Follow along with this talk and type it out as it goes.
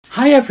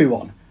Hi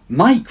everyone,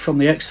 Mike from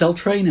the Excel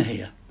Trainer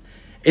here.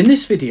 In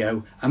this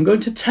video, I'm going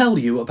to tell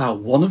you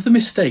about one of the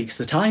mistakes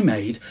that I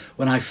made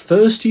when I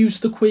first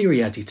used the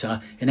query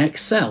editor in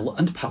Excel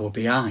and Power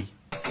BI.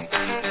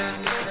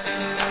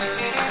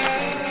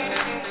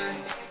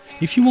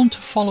 If you want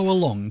to follow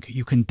along,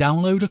 you can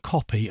download a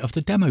copy of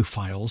the demo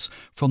files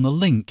from the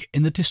link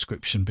in the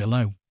description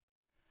below.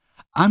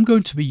 I'm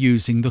going to be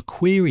using the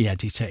query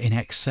editor in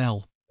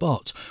Excel,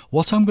 but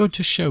what I'm going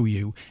to show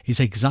you is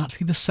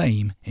exactly the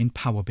same in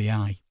Power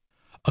BI.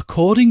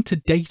 According to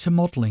data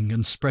modelling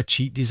and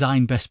spreadsheet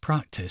design best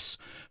practice,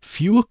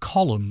 fewer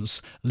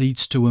columns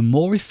leads to a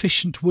more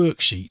efficient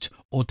worksheet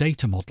or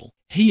data model.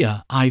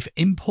 Here I've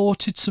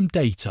imported some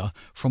data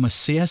from a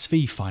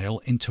CSV file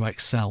into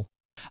Excel.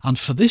 And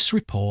for this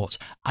report,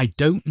 I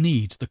don't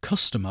need the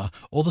customer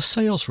or the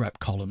sales rep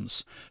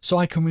columns, so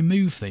I can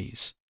remove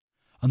these.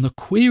 And the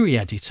query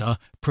editor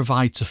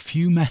provides a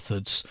few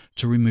methods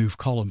to remove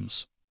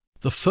columns.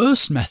 The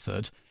first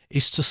method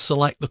is to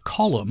select the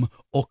column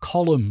or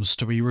columns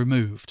to be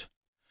removed.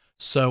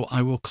 So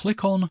I will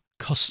click on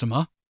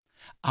Customer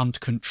and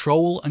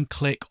Control and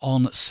click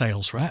on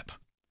Sales Rep,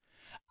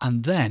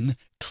 and then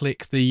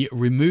click the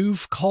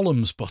Remove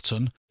Columns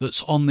button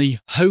that's on the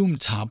Home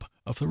tab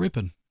of the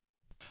ribbon.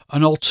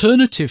 An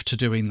alternative to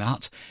doing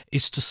that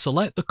is to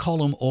select the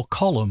column or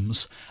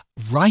columns,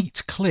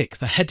 right-click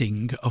the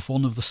heading of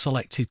one of the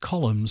selected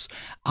columns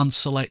and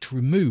select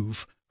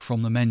Remove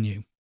from the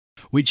menu.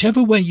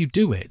 Whichever way you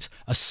do it,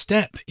 a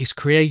step is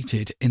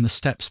created in the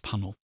Steps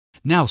panel.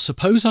 Now,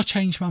 suppose I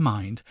change my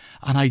mind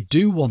and I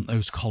do want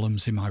those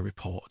columns in my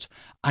report.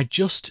 I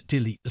just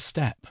delete the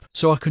step,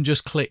 so I can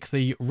just click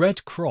the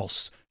red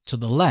cross to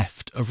the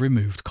left of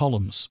Removed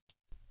Columns,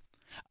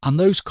 and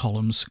those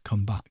columns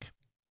come back.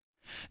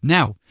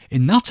 Now,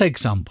 in that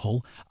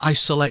example, I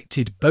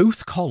selected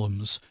both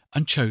columns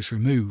and chose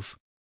Remove.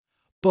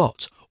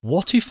 But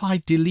what if I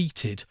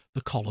deleted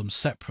the columns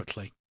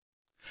separately?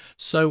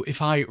 So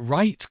if I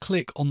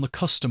right-click on the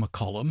Customer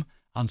column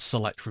and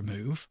select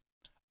Remove,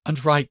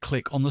 and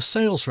right-click on the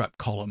Sales Rep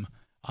column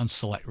and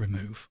select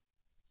Remove.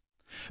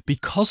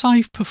 Because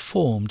I've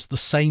performed the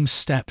same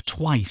step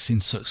twice in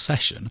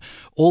succession,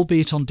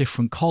 albeit on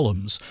different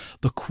columns,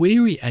 the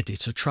query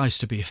editor tries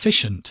to be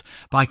efficient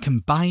by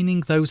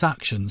combining those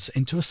actions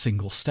into a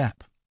single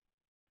step.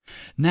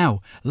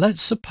 Now,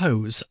 let's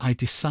suppose I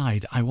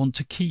decide I want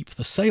to keep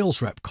the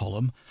sales rep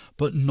column,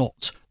 but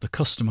not the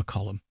customer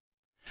column.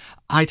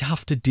 I'd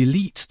have to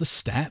delete the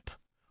step,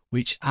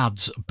 which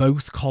adds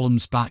both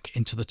columns back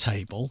into the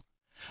table,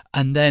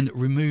 and then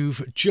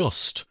remove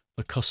just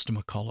the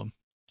customer column.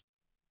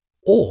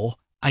 Or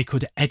I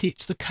could edit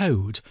the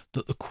code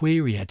that the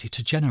query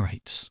editor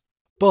generates.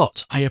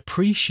 But I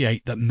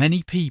appreciate that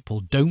many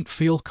people don't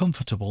feel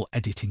comfortable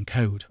editing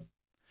code.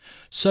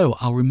 So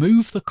I'll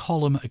remove the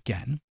column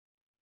again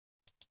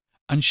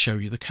and show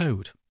you the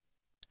code.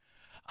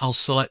 I'll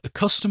select the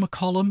customer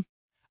column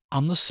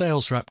and the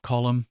sales rep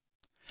column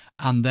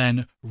and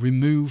then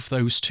remove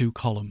those two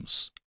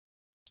columns.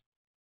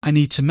 I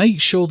need to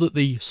make sure that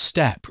the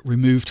step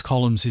Removed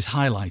Columns is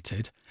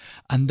highlighted,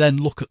 and then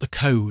look at the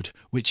code,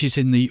 which is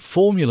in the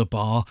formula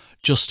bar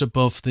just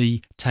above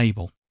the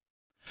table.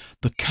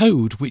 The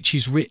code, which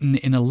is written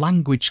in a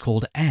language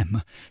called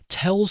M,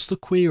 tells the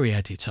query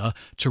editor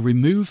to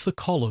remove the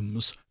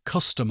columns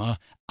Customer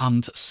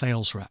and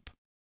Sales Rep.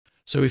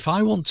 So if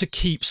I want to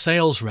keep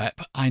Sales Rep,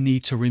 I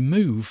need to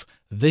remove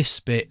this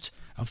bit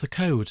of the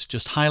code.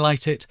 Just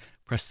highlight it,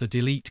 press the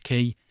Delete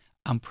key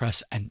and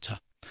press Enter.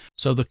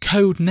 So the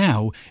code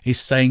now is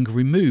saying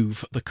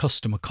remove the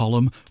customer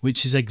column,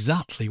 which is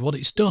exactly what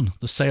it's done.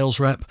 The sales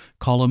rep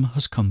column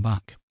has come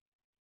back.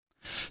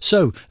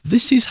 So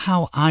this is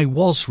how I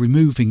was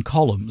removing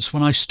columns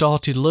when I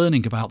started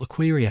learning about the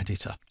query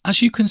editor.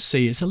 As you can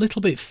see, it's a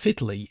little bit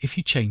fiddly if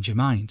you change your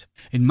mind.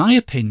 In my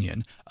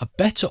opinion, a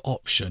better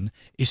option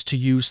is to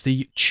use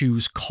the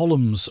Choose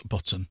Columns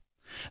button.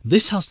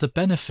 This has the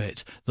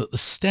benefit that the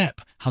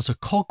step has a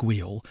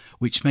cogwheel,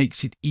 which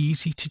makes it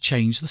easy to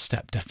change the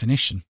step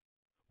definition.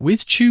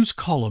 With Choose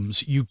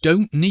Columns, you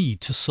don't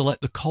need to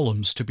select the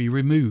columns to be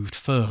removed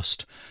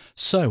first.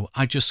 So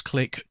I just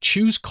click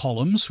Choose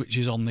Columns, which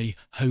is on the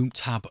Home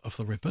tab of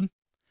the ribbon,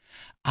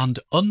 and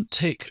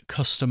untick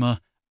Customer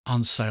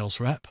and Sales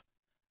Rep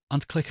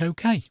and click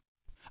OK.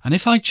 And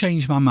if I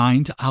change my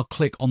mind, I'll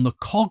click on the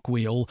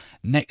cogwheel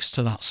next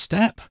to that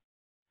step,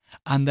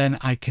 and then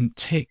I can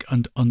tick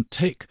and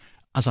untick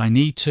as I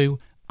need to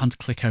and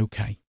click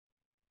OK.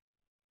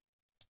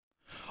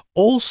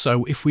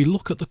 Also, if we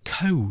look at the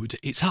code,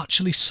 it's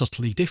actually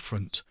subtly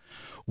different.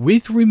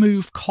 With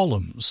Remove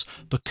Columns,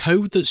 the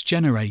code that's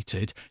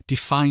generated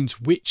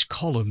defines which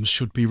columns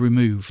should be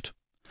removed.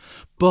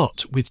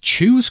 But with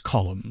Choose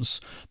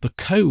Columns, the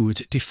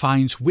code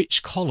defines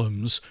which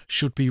columns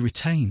should be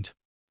retained.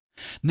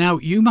 Now,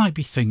 you might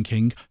be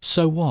thinking,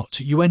 so what?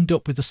 You end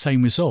up with the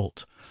same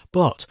result.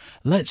 But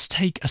let's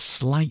take a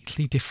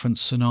slightly different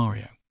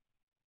scenario.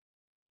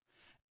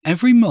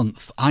 Every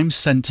month I'm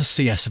sent a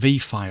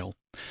CSV file,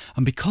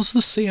 and because the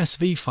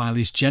CSV file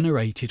is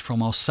generated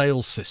from our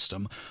sales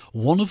system,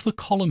 one of the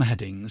column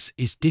headings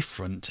is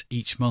different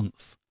each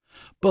month.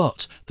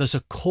 But there's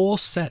a core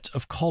set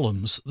of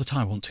columns that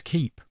I want to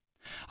keep.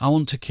 I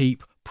want to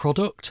keep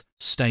product,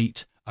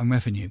 state and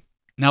revenue.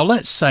 Now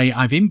let's say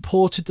I've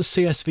imported the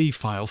CSV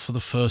file for the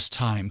first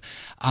time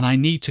and I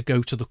need to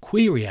go to the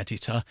query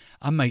editor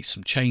and make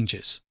some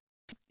changes.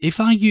 If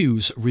I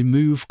use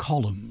remove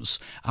columns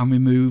and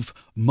remove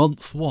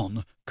month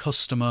 1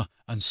 customer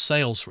and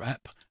sales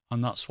rep,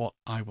 and that's what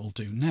I will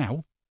do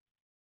now,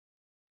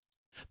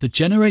 the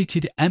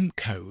generated M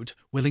code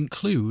will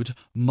include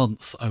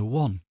month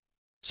 01.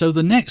 So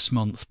the next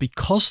month,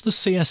 because the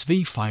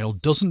CSV file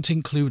doesn't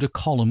include a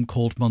column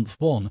called month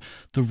 1,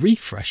 the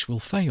refresh will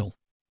fail.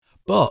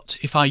 But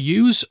if I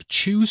use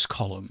choose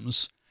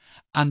columns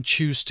and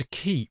choose to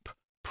keep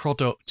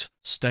product,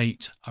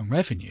 state and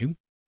revenue,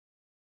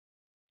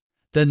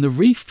 then the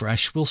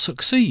refresh will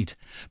succeed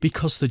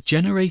because the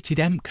generated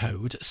M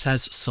code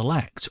says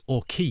select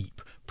or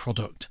keep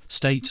product,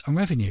 state and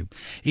revenue.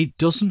 It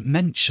doesn't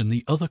mention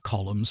the other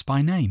columns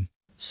by name.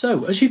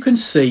 So as you can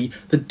see,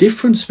 the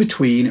difference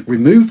between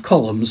remove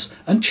columns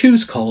and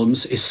choose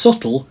columns is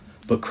subtle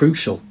but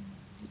crucial.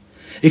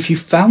 If you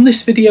found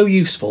this video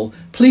useful,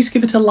 please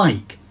give it a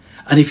like,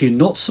 and if you're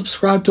not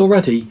subscribed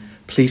already,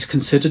 please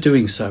consider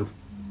doing so.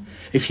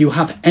 If you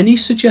have any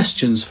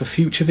suggestions for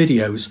future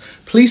videos,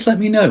 please let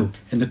me know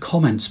in the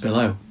comments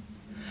below.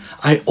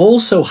 I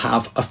also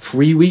have a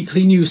free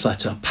weekly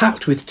newsletter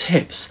packed with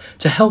tips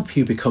to help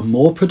you become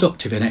more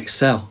productive in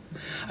Excel,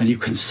 and you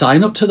can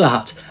sign up to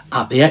that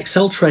at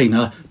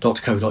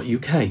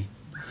theexceltrainer.co.uk.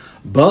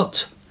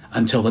 But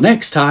until the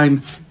next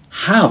time,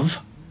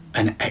 have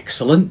an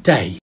excellent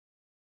day.